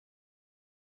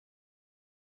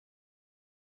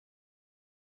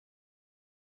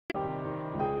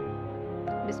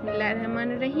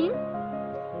Bismillahirrahmanirrahim.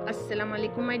 Assalamu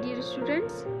alaikum my dear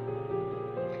students.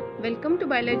 Welcome to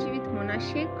Biology with Moona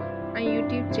Shaikh on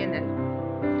YouTube channel.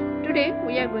 Today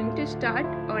we are going to start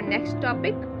our next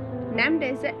topic named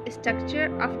as the structure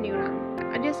of neuron.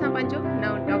 अॼु असां पंहिंजो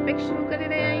नओं topic शुरू करे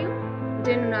रहिया आहियूं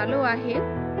जंहिंजो नालो आहे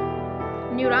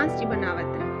न्यूरॉन्स जी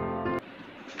बनावट.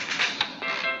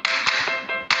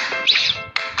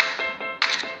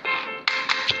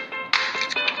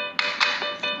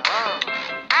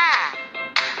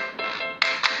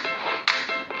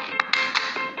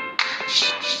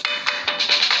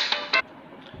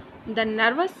 The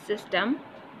nervous system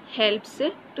helps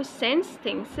to sense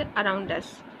things around us.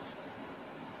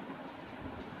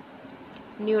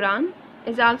 Neuron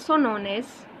is also known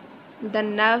as the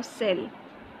nerve cell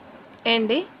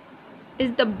and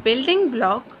is the building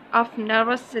block of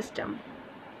nervous system.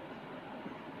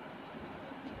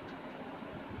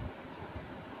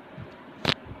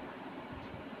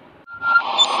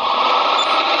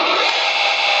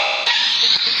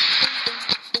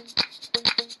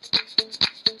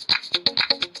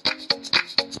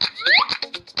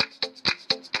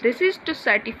 This is to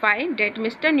certify that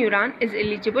Mr. Neuron is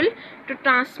eligible to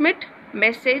transmit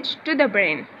message to the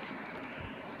brain.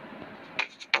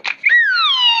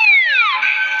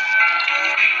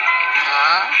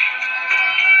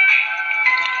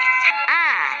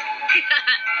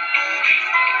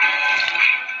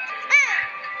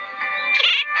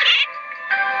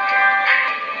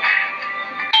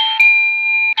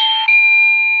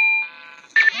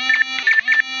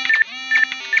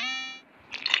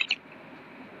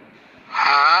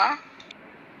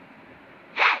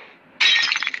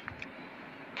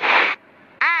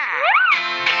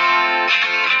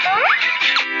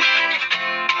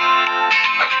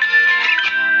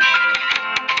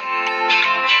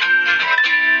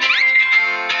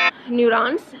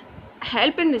 Neurons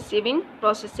help in receiving,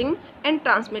 processing, and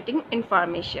transmitting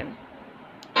information.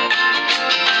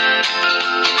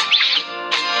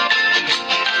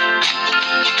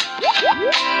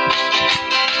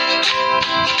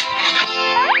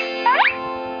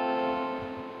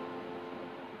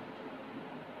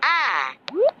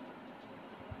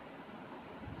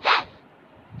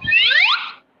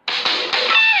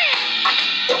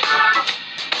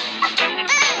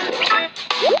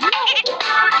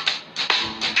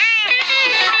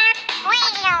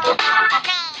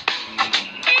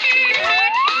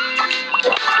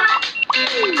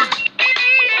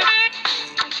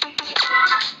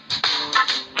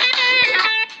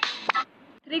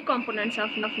 Three components of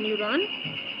neuron.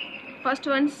 First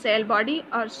one, cell body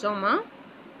or soma.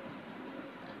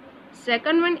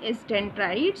 Second one is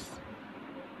dendrites,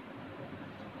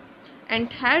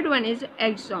 and third one is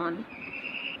axon.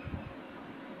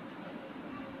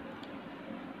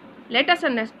 Let us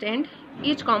understand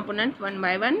each component one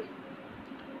by one.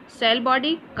 Cell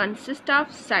body consists of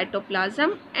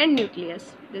cytoplasm and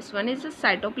nucleus. This one is a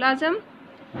cytoplasm,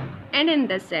 and in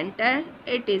the center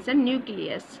it is a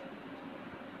nucleus.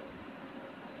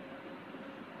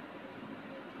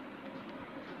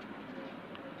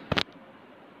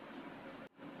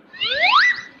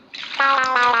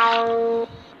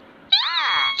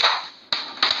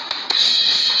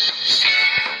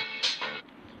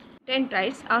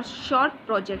 Dendrites are short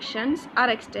projections or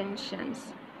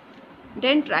extensions.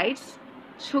 Dendrites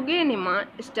छुगे Nima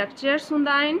structures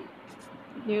हुंदा आहिनि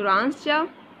neurons जा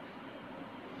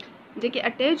जेके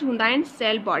attach हुंदा आहिनि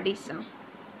cell body सां.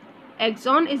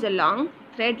 Axon is a long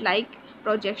thread-like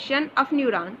projection of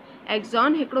neuron.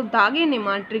 Axon हिकिड़ो धागे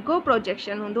Nima ड्रिगो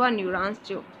projection हूंदो आहे न्यूरॉन्स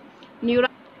जो.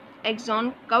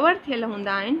 Axon कवर थियल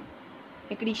हूंदा आहिनि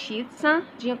हिकिड़ी शीट सां,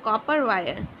 जीअं कॉपर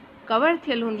वायर कवर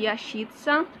थियल हूंदी आहे शीट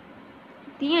सां,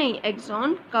 तीअं ई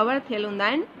एक्सॉन कवर थियल हूंदा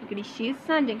आहिनि हिकिड़ी शीट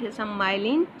सां जंहिंखे असां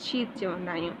माइलिन शीट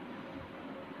चवंदा आहियूं.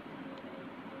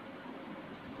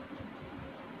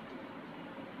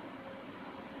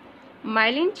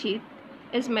 Myelin sheath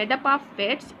is made up of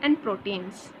fats and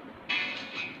proteins.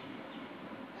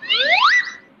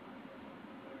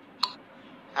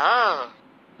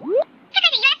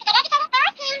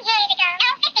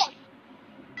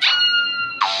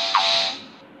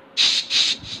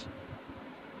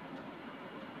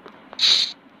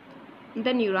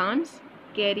 The neurons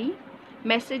carry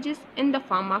messages in the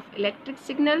form of electric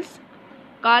signals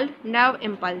called nerve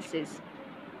impulses.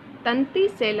 तंती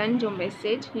Selan जो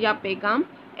मैसेज या पैगाम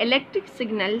इलेक्ट्रिक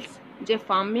सिग्नल्स जे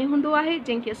फॉर्म में हूंदो आहे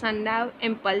जंहिंखे असां नर्व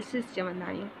इम्पल्सिस चवंदा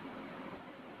आहियूं.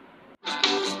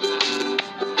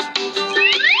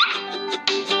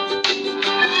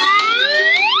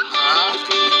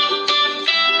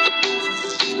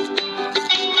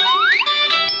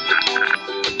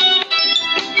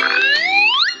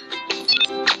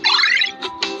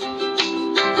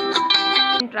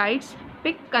 डेंड्राइट्स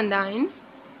पिक कंदा आहिनि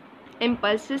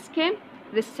इम्पल्सिस खे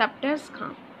receptors Khan.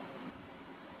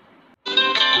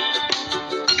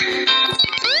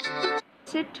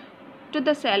 Seat to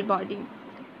the cell body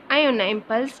ऐं उन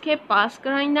इम्पल्स खे पास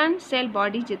कराईंदा आहिनि सेल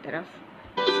बॉडी जी तरफ़।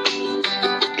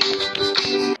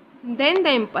 Then the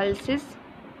impulses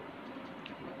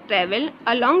travel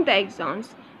along the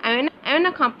exons ऐं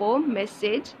उन खां पोइ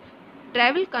मैसेज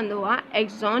ट्रेवल कंदो आहे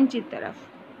एक्सॉन जी तरफ़।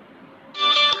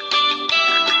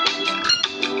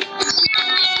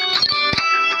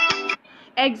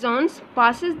 Axons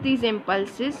passes these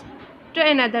impulses to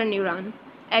another neuron.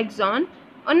 Axon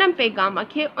उन पैगाम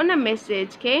खे उन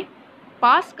मैसेज खे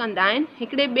पास कंदा आहिनि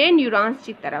हिकिड़े ॿिए न्यूरॉन्स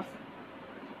जी तरफ़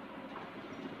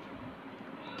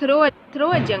through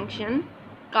a junction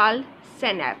called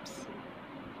synapse.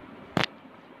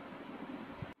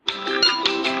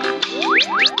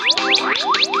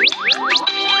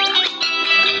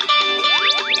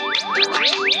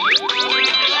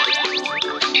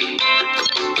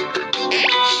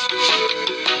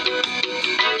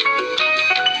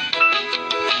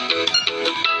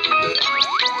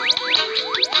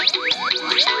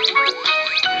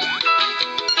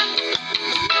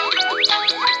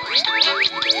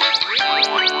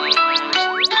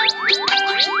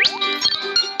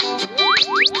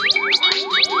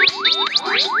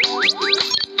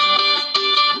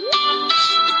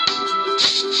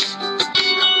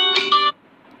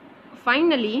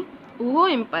 Finally उहो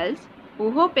इम्पल्स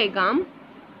उहो पैगाम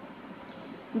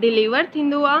डिलीवर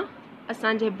थींदो आहे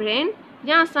असांजे ब्रेन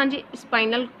या असांजे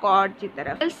स्पाइनल कॉर्ड जी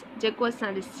तरफ़। जेको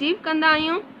असां रिसीव कंदा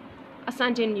आहियूं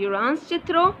असांजे न्यूरॉन्स जे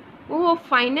थ्रू उहो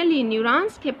फाइनली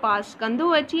न्यूरॉन्स खे पास कंदो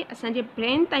अची असांजे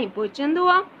ब्रेन ताईं पहुचंदो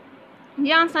आहे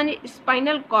या असांजे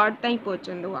स्पाइनल कॉर्ड ताईं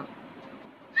पहुचंदो आहे।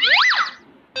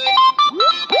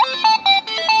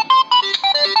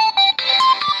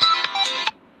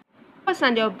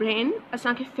 असांजो ब्रेन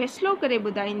असांखे फ़ैसिलो करे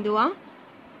ॿुधाईंदो आहे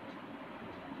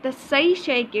त सही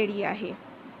शइ कहिड़ी आहे।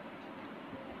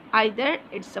 आइदर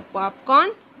इट्स अ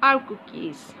पॉपकॉर्न और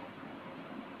कुकीज़।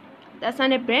 त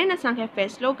असांजे ब्रेन असांखे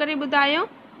फ़ैसिलो करे ॿुधायो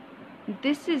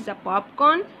this is a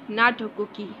popcorn not a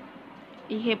cookie.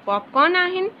 इहे पॉपकॉर्न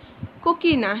आहिनि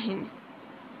कुकी न आहिनि।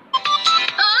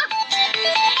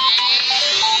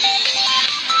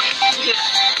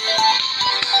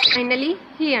 Finally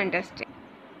he understand.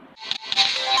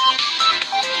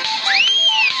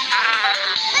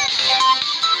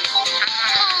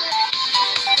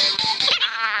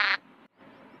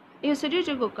 इहो सॼो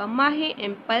जेको कमु आहे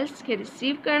इम्पल्स खे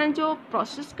रिसीव करण जो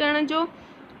प्रोसेस करण जो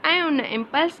ऐं उन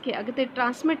इम्पल्स खे अॻिते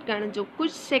ट्रांसमिट करण जो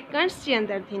कुझु सेकंड्स जे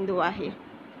अंदरि थींदो आहे।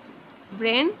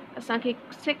 ब्रेन असांखे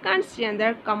सेकंड्स जे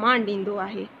अंदरि कमांड ॾींदो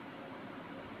आहे।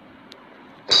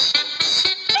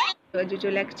 अॼु जो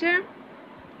लेक्चर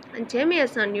जंहिंमें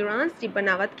असां न्यूरॉन्स जी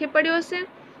बनावट खे पढ़ियोसीं।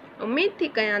 उमेद थी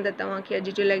कयां त तव्हांखे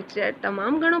अॼु जो लेक्चर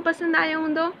तमामु घणो पसंदि आयो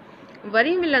हूंदो।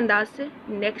 वरी मिलंदासीं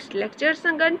नेक्स्ट लेक्चर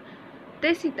सां गॾु।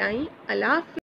 तेसीं ताईं अल्लाह हाफ़िज़।